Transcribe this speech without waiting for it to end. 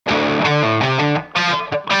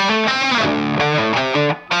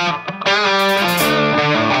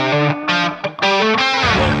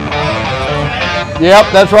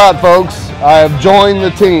Yep, that's right, folks. I have joined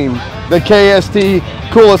the team, the KST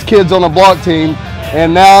Coolest Kids on the Block team,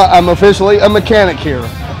 and now I'm officially a mechanic here.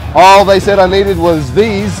 All they said I needed was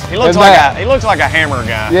these. He looks like a hammer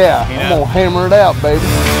guy. Yeah, you know? I'm gonna hammer it out, baby.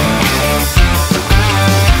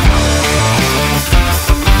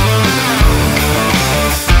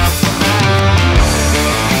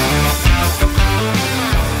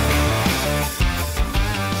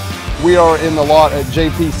 We are in the lot at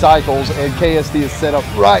JP Cycles, and KST is set up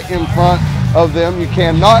right in front of them. You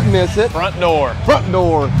cannot miss it. Front door. Front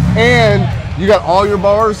door. And you got all your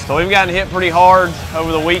bars? So we've gotten hit pretty hard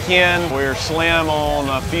over the weekend. We're slim on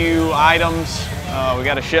a few items. We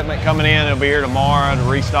got a shipment coming in. It'll be here tomorrow to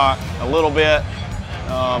restock a little bit,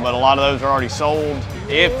 but a lot of those are already sold.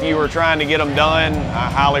 If you were trying to get them done, I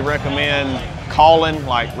highly recommend calling,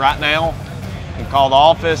 like right now. You can call the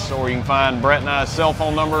office, or you can find Brett and I's cell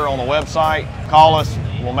phone number on the website. Call us,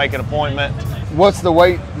 we'll make an appointment. What's the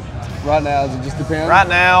wait right now? Does it just depend? Right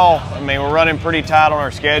now, I mean, we're running pretty tight on our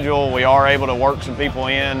schedule. We are able to work some people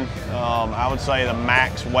in. I would say the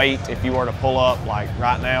max wait, if you were to pull up like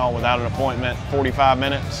right now without an appointment, 45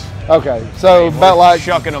 minutes. Okay, so about like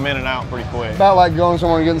shucking them in and out pretty quick. About like going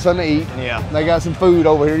somewhere and getting something to eat. Yeah. They got some food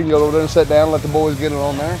over here. You can go over there and sit down and let the boys get it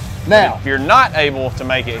on there. Now, if you're not able to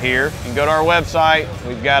make it here, you can go to our website.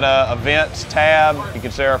 We've got a events tab. You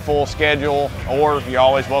can see our full schedule, or you're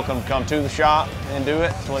always welcome to come to the shop and do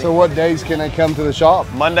it. So what days can they come to the shop?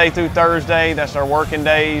 Monday through Thursday, that's our working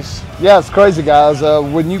days. Yeah, it's crazy, guys.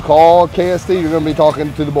 When you call KST, you're gonna be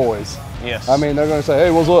talking to the boys. Yes. I mean, they're gonna say,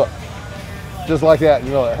 hey, what's up? Just like that. And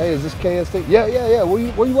you're like, hey, is this KST? Yeah. What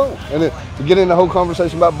do you want? And then to get in the whole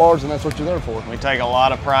conversation about bars, and that's what you're there for. We take a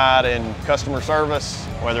lot of pride in customer service,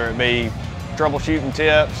 whether it be troubleshooting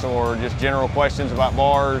tips or just general questions about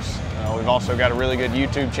bars. We've also got a really good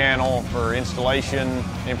YouTube channel for installation,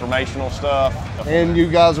 informational stuff. And you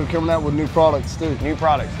guys are coming out with new products too. New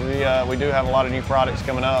products. We do have a lot of new products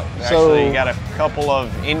coming up. We actually got a couple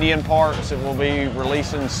of Indian parts that we'll be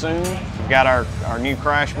releasing soon. We've got our new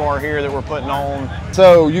crash bar here that we're putting on.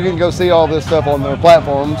 So you can go see all this stuff on their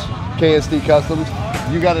platforms, KST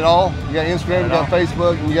Kustoms. You got it all? You got Instagram, you got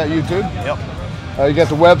Facebook, and you got YouTube? Yep. You got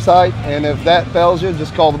the website, and if that fails you,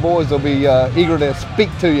 just call the boys. They'll be eager to speak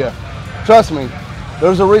to you. Trust me,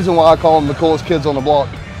 there's a reason why I call them the coolest kids on the block.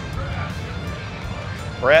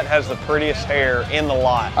 Brett has the prettiest hair in the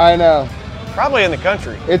lot. I know. Probably in the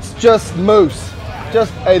country. It's just moose.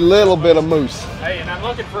 Just a little bit of moose. Hey, and I'm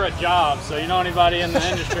looking for a job, so you know anybody in the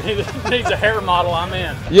industry that needs a hair model, I'm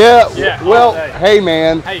in. Yeah, well, hey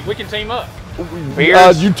man. Hey, we can team up.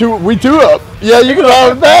 Beards. We two up. Yeah, you can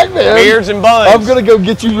ride it back, man. Beards and buns. I'm gonna go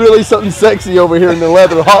get you really something sexy over here in the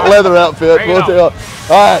hot leather outfit.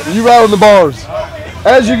 All right, you ride on the bars.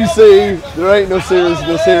 As you can see, there ain't no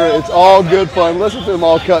seriousness here. It's all good fun. Listen to them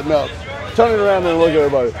all cutting up. Turn it around and look at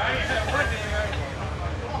everybody.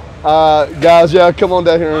 Guys, yeah, come on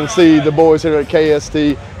down here and see the boys here at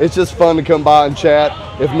KST. It's just fun to come by and chat,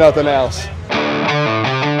 if nothing else.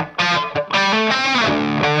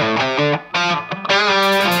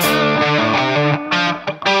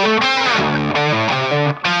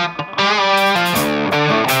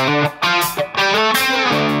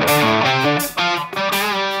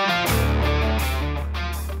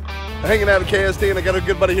 Hanging out at KST, and I got a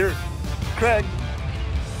good buddy here, Craig.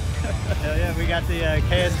 Hell yeah, we got the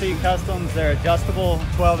KST Kustoms. They're adjustable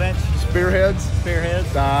 12-inch spearheads.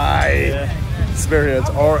 Nice. Yeah. Spearheads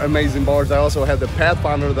are amazing bars. I also have the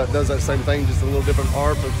Pathfinder that does that same thing, just a little different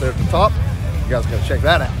arm up there at the top. You guys gotta check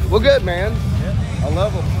that out. Well, good, man. Yeah. I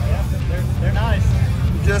love them. Yeah, they're nice.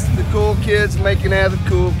 Just the cool kids making other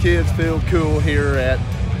cool kids feel cool here at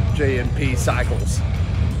JP Cycles.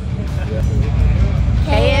 Yeah.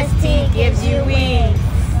 KST gives you wings.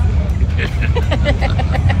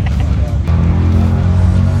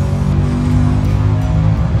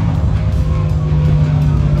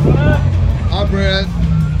 Hi, Brett.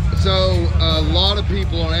 So a lot of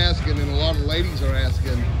people are asking, and a lot of ladies are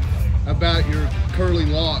asking about your curly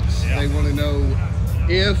locks. Yeah. They want to know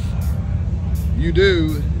if you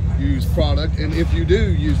do use product, and if you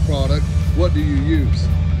do use product, what do you use?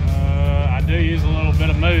 I do use a little bit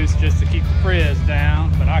of mousse just to keep the frizz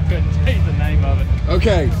down, but I couldn't tell you the name of it.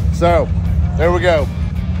 Okay, so there we go.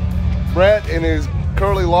 Brett and his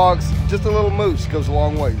curly locks, just a little mousse goes a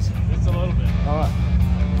long ways. Just a little bit. All right.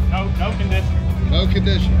 No conditioner. No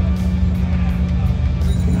conditioner.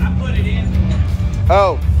 I put it in.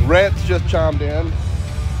 Oh, Rhett's just chimed in.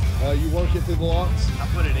 You work it through the locks? I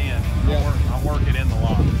put it in. Yeah. I work it in the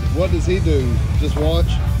lock. What does he do? Just watch?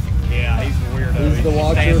 Yeah, he's the weirdo. He's the He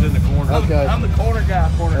watcher? stands in the corner. Okay. I'm the corner guy.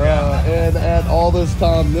 And at all this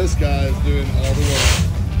time, this guy is doing all the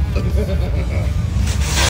work.